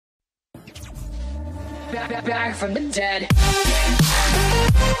back from the dead.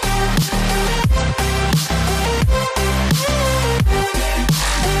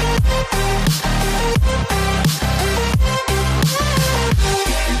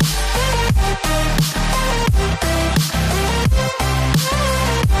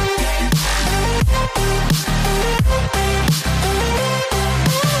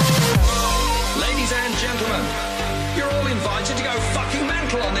 Ladies and gentlemen, you're all invited to go fucking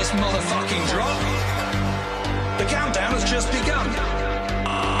mental on this motherfucking drop. The countdown has just begun.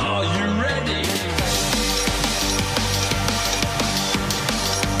 Are you ready?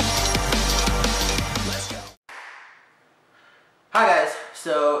 Let's go. Hi guys,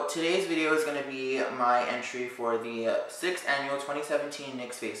 so today's video is going to be my entry for the 6th annual 2017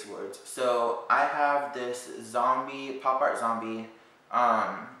 NYX Face Awards. So I have this zombie, pop art zombie.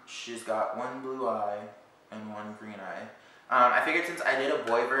 She's got one blue eye and one green eye. I figured since I did a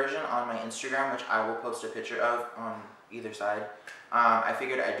boy version on my Instagram, which I will post a picture of on either side, I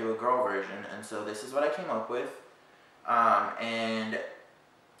figured I'd do a girl version, and so this is what I came up with. And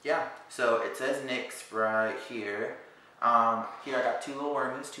yeah, so it says NYX right here. Here I got two little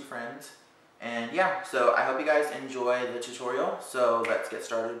wormies, two friends, and yeah, so I hope you guys enjoy the tutorial, so let's get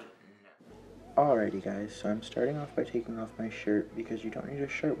started. Alrighty guys, so I'm starting off by taking off my shirt because you don't need a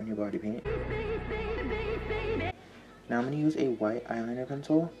shirt when you body paint. Now I'm going to use a white eyeliner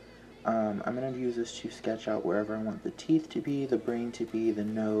pencil. I'm going to use this to sketch out wherever I want the teeth to be, the brain to be, the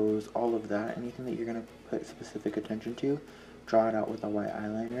nose, all of that. Anything that you're going to put specific attention to, draw it out with a white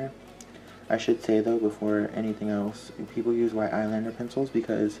eyeliner. I should say though, before anything else, people use white eyeliner pencils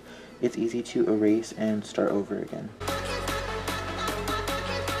because it's easy to erase and start over again.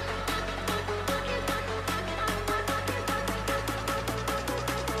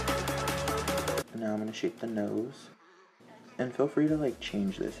 Now I'm going to shape the nose. And feel free to like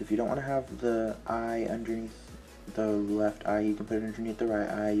change this. If you don't want to have the eye underneath the left eye, you can put it underneath the right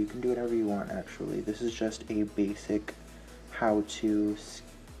eye. You can do whatever you want actually. This is just a basic how to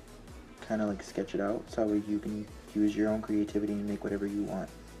kind of like sketch it out, so you can use your own creativity and make whatever you want.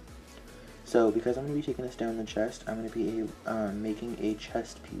 So because I'm going to be taking this down the chest, I'm going to be making a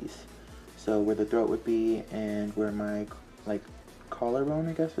chest piece. So where the throat would be and where my like collarbone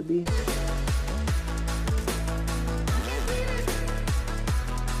I guess would be.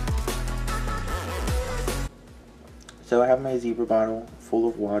 So I have my zebra bottle full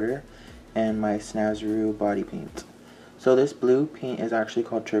of water and my Snazaroo body paint. So this blue paint is actually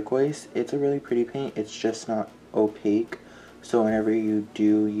called turquoise. It's a really pretty paint, it's just not opaque. So whenever you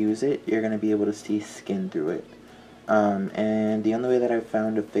do use it, you're going to be able to see skin through it. And the only way that I've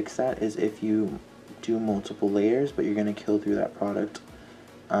found to fix that is if you do multiple layers, but you're going to kill through that product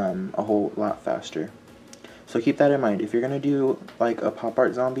a whole lot faster. So keep that in mind. If you're going to do like a pop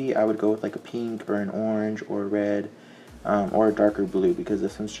art zombie, I would go with like a pink or an orange or a red. Or a darker blue, because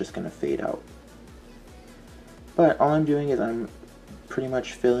this one's just going to fade out. But all I'm doing is I'm pretty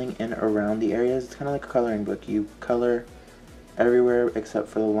much filling in around the areas. It's kind of like a coloring book. You color everywhere except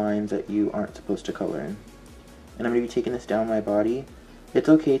for the lines that you aren't supposed to color in. And I'm going to be taking this down my body. It's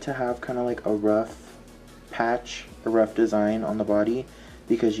okay to have kind of like a rough patch, a rough design on the body,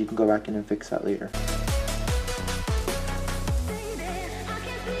 because you can go back in and fix that later.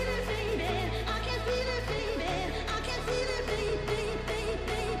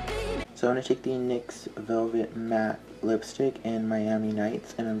 So I'm going to take the NYX Velvet Matte Lipstick in Miami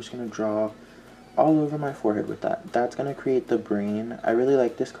Nights, and I'm just going to draw all over my forehead with that. That's going to create the brain. I really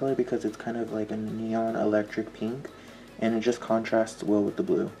like this color because it's kind of like a neon electric pink, and it just contrasts well with the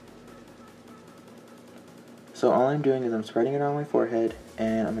blue. So all I'm doing is I'm spreading it on my forehead,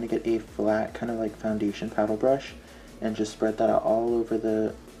 and I'm going to get a flat kind of like foundation paddle brush, and just spread that out all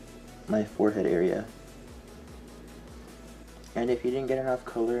over my forehead area. And if you didn't get enough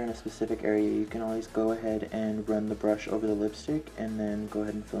color in a specific area, you can always go ahead and run the brush over the lipstick and then go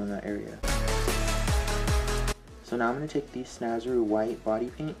ahead and fill in that area. So now I'm going to take the Snazaroo white body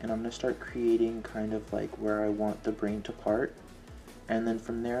paint and I'm going to start creating kind of like where I want the brain to part. And then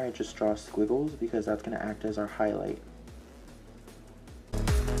from there I just draw squiggles because that's going to act as our highlight.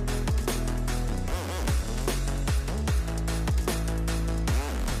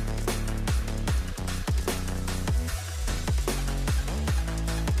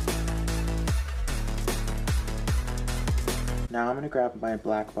 Now I'm going to grab my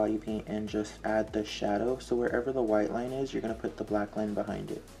black body paint and just add the shadow, so wherever the white line is, you're going to put the black line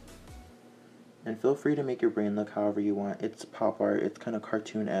behind it. And feel free to make your brain look however you want. It's pop art, it's kind of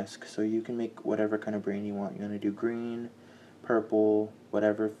cartoon-esque, so you can make whatever kind of brain you want. You want to do green, purple,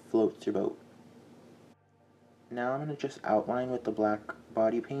 whatever floats your boat. Now I'm going to just outline with the black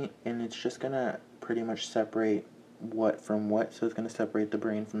body paint, and it's just going to pretty much separate what from what, so it's going to separate the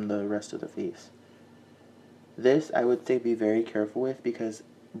brain from the rest of the face. This, I would say, be very careful with, because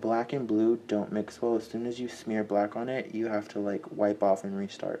black and blue don't mix well. As soon as you smear black on it, you have to like wipe off and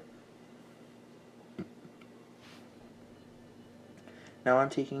restart. Now I'm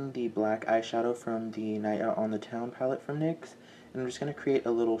taking the black eyeshadow from the Night Out on the Town palette from NYX, and I'm just going to create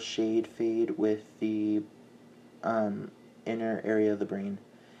a little shade fade with the inner area of the brain.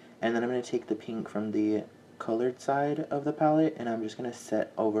 And then I'm going to take the pink from the colored side of the palette, and I'm just going to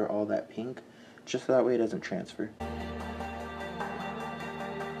set over all that pink, just so that way it doesn't transfer.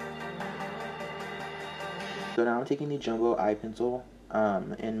 So now I'm taking the Jumbo Eye Pencil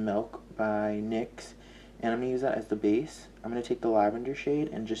in Milk by NYX, and I'm going to use that as the base. I'm going to take the lavender shade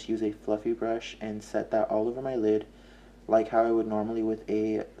and just use a fluffy brush and set that all over my lid, like how I would normally with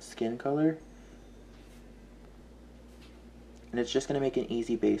a skin color. And it's just going to make an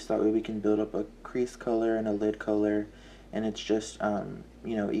easy base, that way we can build up a crease color and a lid color, and it's just,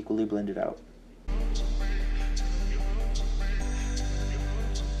 you know, equally blended out.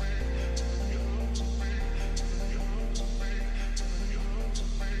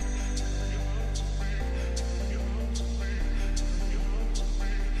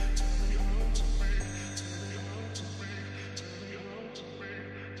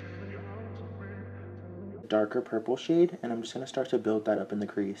 Darker purple shade, and I'm just going to start to build that up in the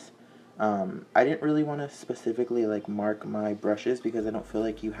crease. I didn't really want to specifically like mark my brushes, because I don't feel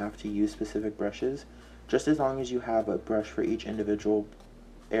like you have to use specific brushes. Just as long as you have a brush for each individual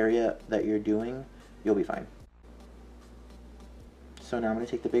area that you're doing, you'll be fine. So now I'm going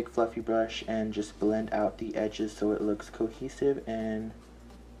to take the big fluffy brush and just blend out the edges so it looks cohesive and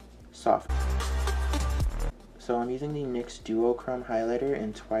soft. So I'm using the NYX Duochrome highlighter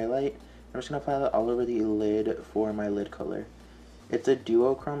in Twilight. I'm just going to apply that all over the lid for my lid color. It's a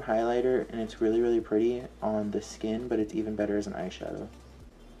duochrome highlighter, and it's really, really pretty on the skin, but it's even better as an eyeshadow.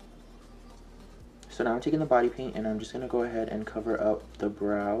 So now I'm taking the body paint, and I'm just going to go ahead and cover up the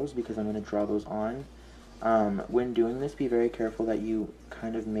brows, because I'm going to draw those on. When doing this, be very careful that you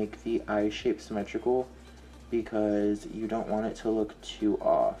kind of make the eye shape symmetrical, because you don't want it to look too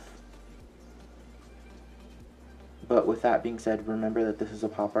off. But with that being said, remember that this is a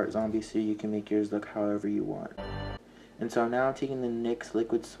pop art zombie, so you can make yours look however you want. And so now I'm taking the NYX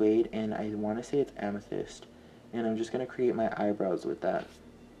Liquid Suede, and I want to say it's Amethyst, and I'm just going to create my eyebrows with that.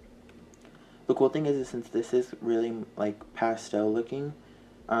 The cool thing is since this is really like pastel looking,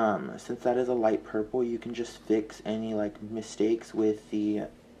 since that is a light purple, you can just fix any like mistakes with the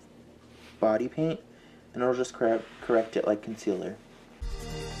body paint, and it'll just correct it like concealer.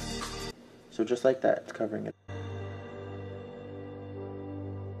 So just like that, it's covering it.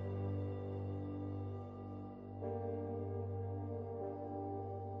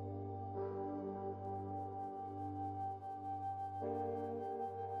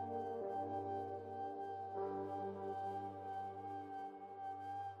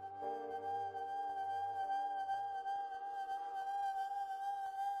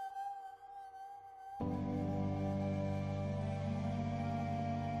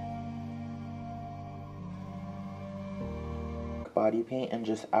 Body paint and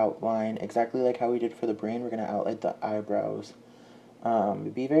just outline exactly like how we did for the brain. We're going to outline the eyebrows.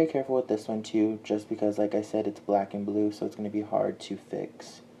 Be very careful with this one too, just because like I said, it's black and blue, so it's going to be hard to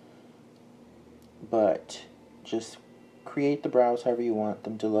fix. But just create the brows however you want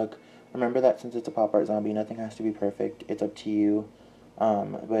them to look. Remember that since it's a pop art zombie, nothing has to be perfect. It's up to you.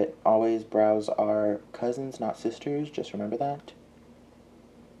 But always, brows are cousins, not sisters. Just remember that.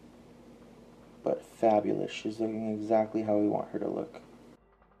 But fabulous. She's looking exactly how we want her to look.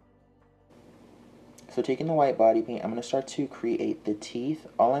 So taking the white body paint, I'm going to start to create the teeth.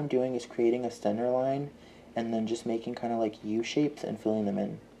 All I'm doing is creating a center line and then just making kind of like U shapes and filling them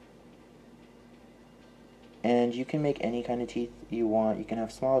in. And you can make any kind of teeth you want. You can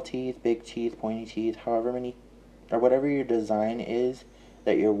have small teeth, big teeth, pointy teeth, however many, or whatever your design is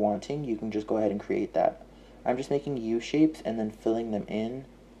that you're wanting, you can just go ahead and create that. I'm just making U shapes and then filling them in.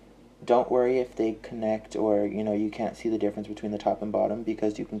 Don't worry if they connect or, you know, you can't see the difference between the top and bottom,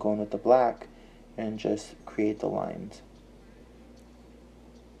 because you can go in with the black and just create the lines.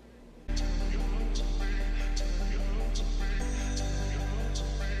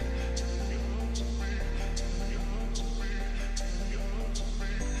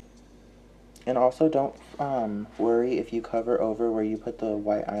 And also don't worry if you cover over where you put the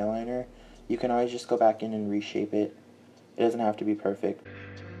white eyeliner. You can always just go back in and reshape it. It doesn't have to be perfect.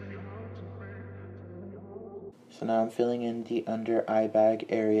 So now I'm filling in the under eye bag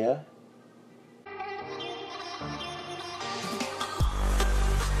area.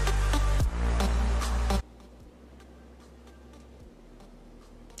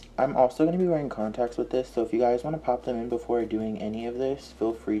 I'm also going to be wearing contacts with this, so if you guys want to pop them in before doing any of this,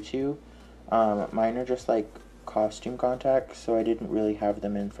 feel free to. Mine are just like costume contacts, so I didn't really have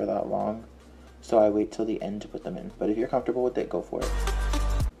them in for that long, so I wait till the end to put them in. But if you're comfortable with it, go for it.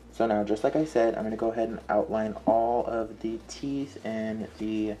 So now, just like I said, I'm going to go ahead and outline all of the teeth and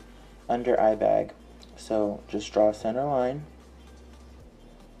the under eye bag. So just draw a center line,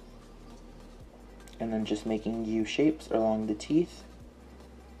 and then just making U shapes along the teeth.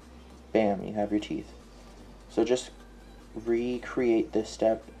 Bam, you have your teeth. So just recreate this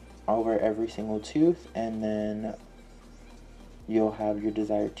step over every single tooth, and then you'll have your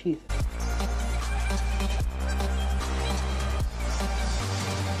desired teeth.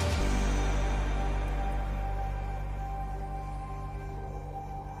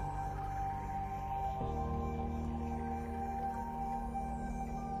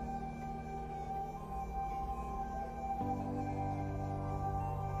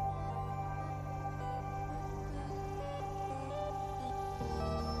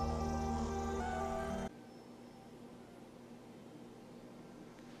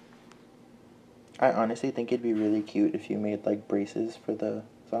 I honestly think it'd be really cute if you made like braces for the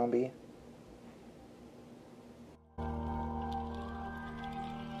zombie.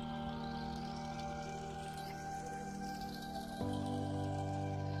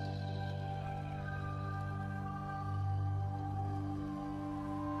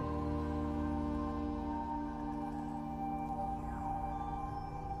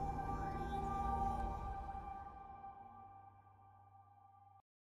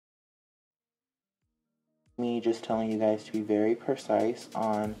 Me just telling you guys to be very precise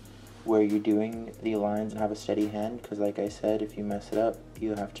on where you're doing the lines and have a steady hand, because like I said, if you mess it up,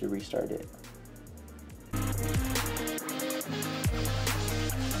 you have to restart it.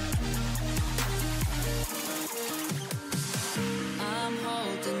 I'm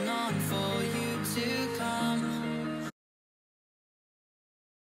holding on for you to come.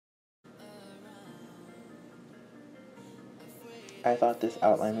 I thought this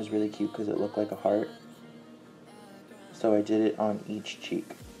outline was really cute because it looked like a heart, so I did it on each cheek.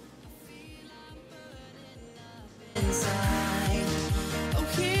 Inside, oh,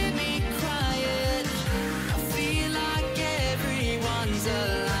 hear me crying. I feel like everyone's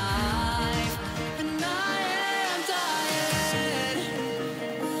alive, and I am dying.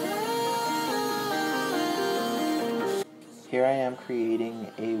 Here I am creating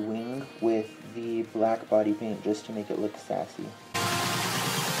a wing with the black body paint just to make it look sassy.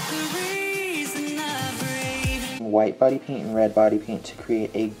 The reason I breathe. White body paint and red body paint to create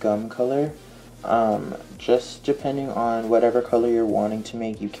a gum color. Just depending on whatever color you're wanting to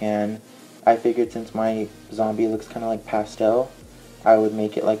make, you can. I figured since my zombie looks kind of like pastel, I would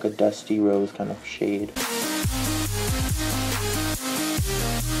make it like a dusty rose kind of shade.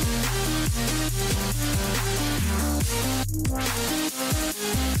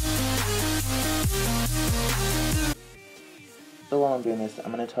 So while I'm doing this,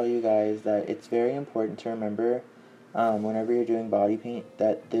 I'm going to tell you guys that it's very important to remember whenever you're doing body paint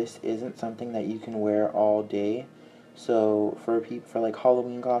that this isn't something that you can wear all day. So for like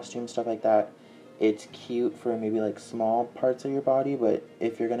Halloween costumes, stuff like that, it's cute for maybe like small parts of your body, but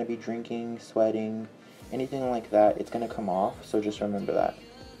if you're going to be drinking, sweating, anything like that, it's going to come off, so just remember that.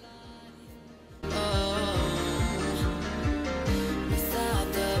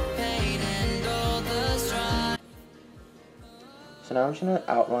 So now I'm just going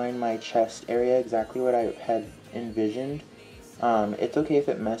to outline my chest area exactly what I had envisioned. It's okay if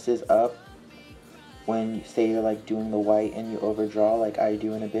it messes up when you say you're like doing the white and you overdraw like I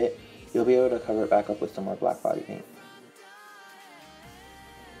do in a bit. You'll be able to cover it back up with some more black body paint.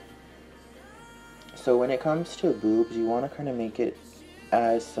 So when it comes to boobs, you want to kind of make it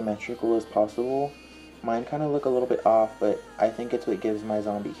as symmetrical as possible. Mine kind of look a little bit off, but I think it's what gives my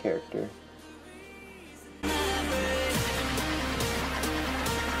zombie character.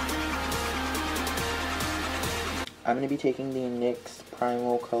 I'm going to be taking the NYX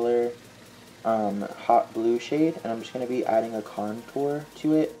Primal Color Hot Blue shade, and I'm just going to be adding a contour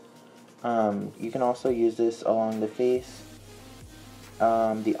to it. You can also use this along the face,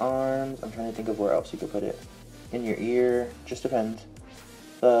 the arms. I'm trying to think of where else you could put it. In your ear, just depends.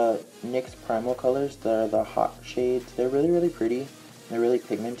 The NYX Primal colors, they're the hot shades. They're really, really pretty. They're really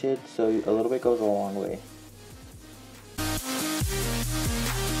pigmented, so a little bit goes a long way.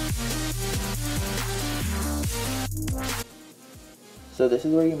 So this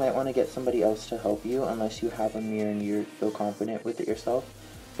is where you might want to get somebody else to help you unless you have a mirror and you feel confident with it yourself.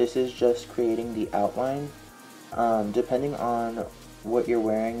 This is just creating the outline. Depending on what you're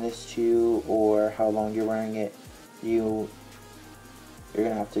wearing this to or how long you're wearing it, you you're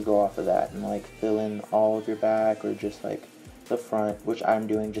gonna have to go off of that and like fill in all of your back or just like the front, which I'm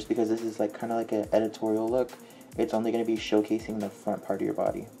doing just because this is like kind of like an editorial look. It's only going to be showcasing the front part of your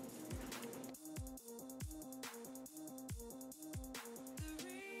body.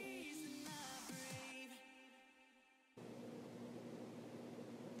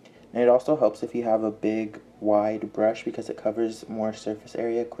 And it also helps if you have a big, wide brush because it covers more surface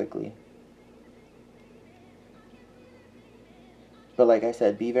area quickly. But like I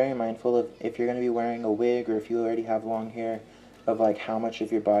said, be very mindful of if you're going to be wearing a wig or if you already have long hair, of like how much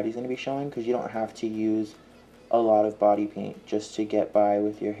of your body's going to be showing, because you don't have to use a lot of body paint just to get by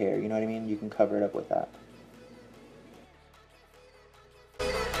with your hair. You know what I mean? You can cover it up with that.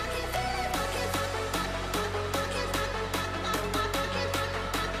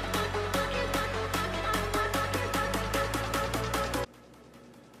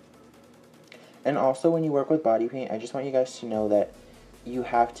 And also when you work with body paint, I just want you guys to know that you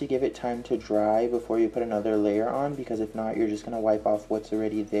have to give it time to dry before you put another layer on, because if not, you're just going to wipe off what's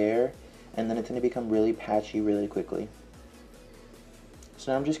already there, and then it's going to become really patchy really quickly.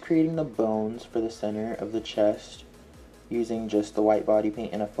 So now I'm just creating the bones for the center of the chest using just the white body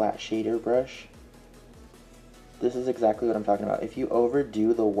paint and a flat shader brush. This is exactly what I'm talking about. If you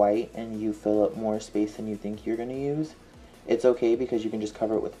overdo the white and you fill up more space than you think you're going to use, it's okay because you can just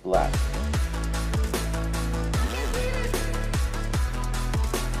cover it with black.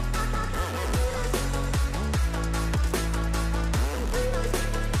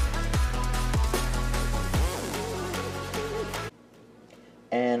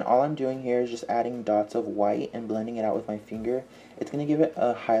 And all I'm doing here is just adding dots of white and blending it out with my finger. It's going to give it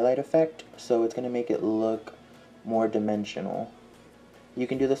a highlight effect, so it's going to make it look more dimensional. You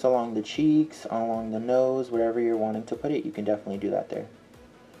can do this along the cheeks, along the nose, wherever you're wanting to put it, you can definitely do that there.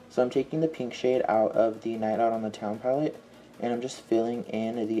 So I'm taking the pink shade out of the Night Out on the Town palette, and I'm just filling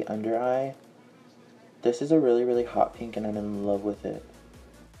in the under eye. This is a really, really hot pink, and I'm in love with it.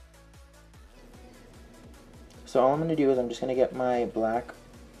 So all I'm going to do is I'm just going to get my black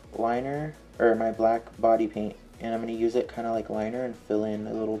liner, or my black body paint, and I'm going to use it kind of like liner and fill in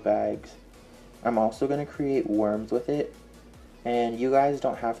the little bags. I'm also going to create worms with it, and you guys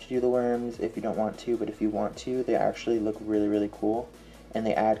don't have to do the worms if you don't want to, but if you want to, they actually look really, really cool, and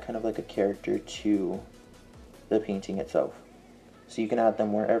they add kind of like a character to the painting itself. So you can add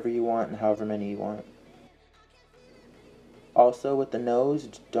them wherever you want and however many you want. Also with the nose,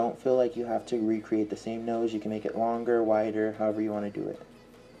 don't feel like you have to recreate the same nose. You can make it longer, wider, however you want to do it.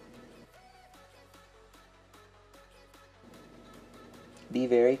 Be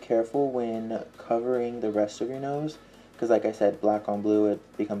very careful when covering the rest of your nose, because like I said, black on blue,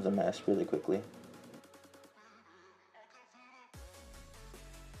 it becomes a mess really quickly.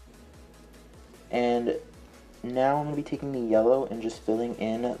 And now I'm going to be taking the yellow and just filling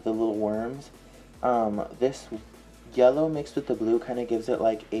in the little worms. This yellow mixed with the blue kind of gives it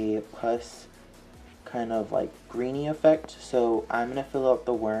like a pus, kind of like greeny effect. So I'm going to fill out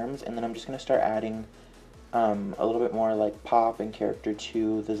the worms, and then I'm just going to start adding a little bit more like pop and character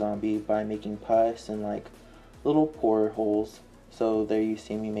to the zombie by making pus and like little pore holes. So there you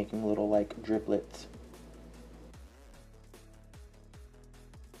see me making little like driplets.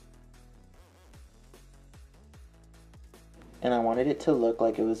 And I wanted it to look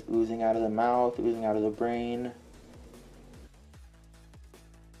like it was oozing out of the mouth, oozing out of the brain.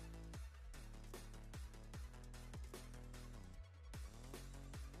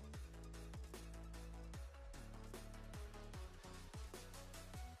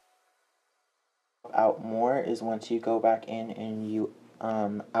 Out more is once you go back in and you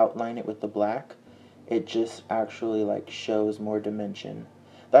outline it with the black, it just actually like shows more dimension.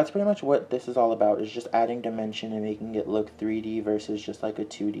 That's pretty much what this is all about, is just adding dimension and making it look 3D versus just like a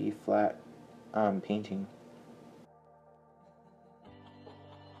 2D flat painting.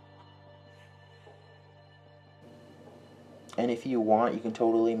 And if you want, you can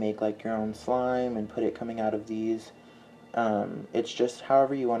totally make like your own slime and put it coming out of these. It's just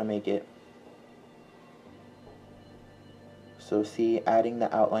however you want to make it. So see, adding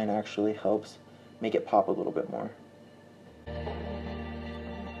the outline actually helps make it pop a little bit more.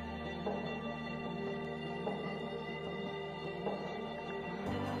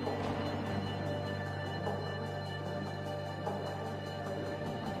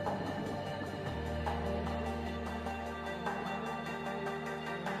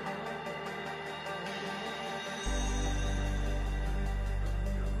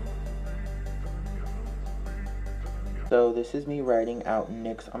 So this is me writing out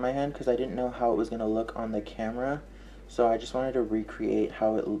NYX on my hand because I didn't know how it was going to look on the camera. So I just wanted to recreate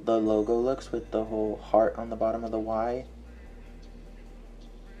how the logo looks with the whole heart on the bottom of the Y.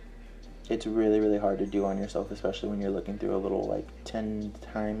 it's really, really hard to do on yourself, especially when you're looking through a little, like, 10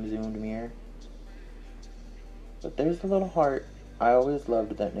 times zoomed mirror. But there's the little heart. I always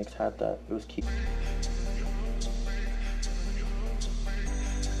loved that NYX had that. It was cute.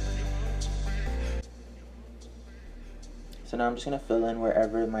 So now I'm just going to fill in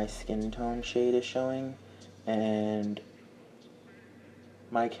wherever my skin tone shade is showing. And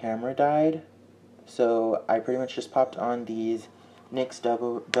my camera died, so I pretty much just popped on these NYX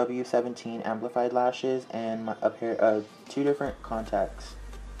W17 amplified lashes and a pair of 2 different contacts.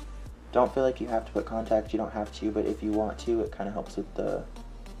 Don't feel like you have to put contacts, you don't have to, but if you want to, it kind of helps with the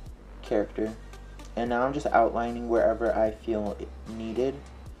character. And now I'm just outlining wherever I feel needed.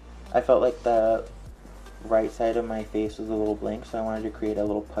 I felt like the right side of my face was a little blank, so I wanted to create a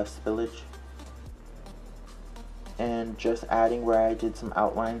little pus spillage. And just adding where I did some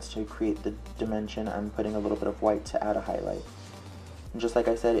outlines to create the dimension, I'm putting a little bit of white to add a highlight. And just like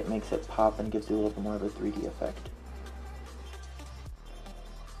I said, it makes it pop and gives you a little bit more of a 3D effect.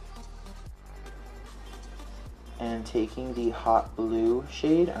 And taking the hot blue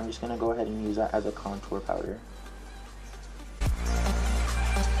shade, I'm just going to go ahead and use that as a contour powder.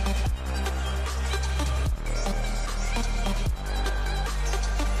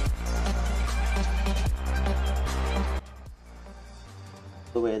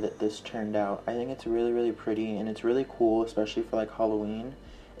 The way that this turned out, I think it's really, really pretty, and it's really cool, especially for like Halloween.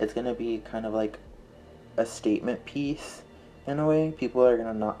 It's going to be kind of like a statement piece in a way. People are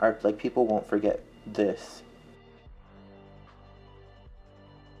going to people won't forget this.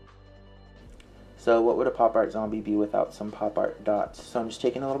 So what would a pop art zombie be without some pop art dots? So I'm just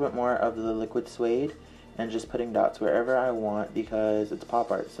taking a little bit more of the liquid suede and just putting dots wherever I want, because it's pop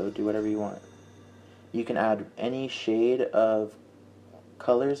art, so do whatever you want. You can add any shade of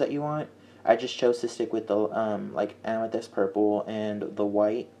colors that you want. I just chose to stick with the like amethyst purple and the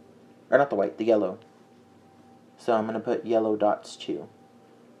white, or not the white, the yellow. So I'm going to put yellow dots too.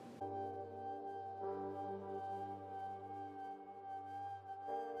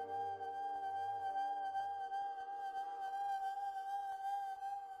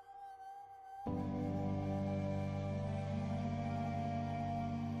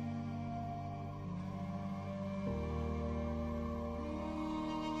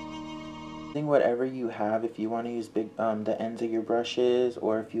 Whatever you have, if you want to use the ends of your brushes,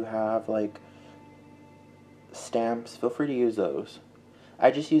 or if you have like stamps, feel free to use those.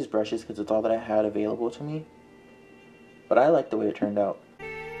 I just use brushes because it's all that I had available to me, but I like the way it turned out.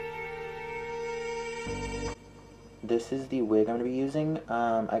 This is the wig I'm going to be using.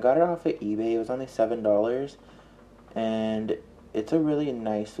 I got it off of eBay. It was only $7, and it's a really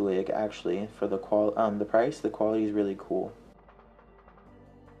nice wig actually for the price. The quality is really cool.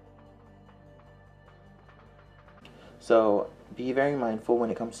 So be very mindful when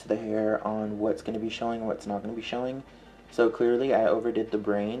it comes to the hair on what's going to be showing and what's not going to be showing. So clearly I overdid the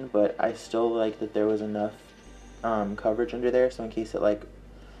brain, but I still like that there was enough coverage under there, so in case it like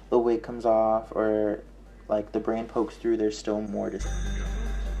the wig comes off or like the brain pokes through, there's still more to see.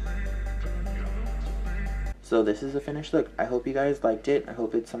 So this is the finished look. I hope you guys liked it. I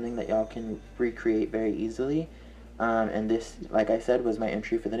hope it's something that y'all can recreate very easily. And this, like I said, was my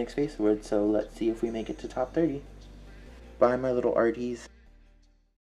entry for the NYX Face Award, so let's see if we make it to top 30. Bye, my little arties.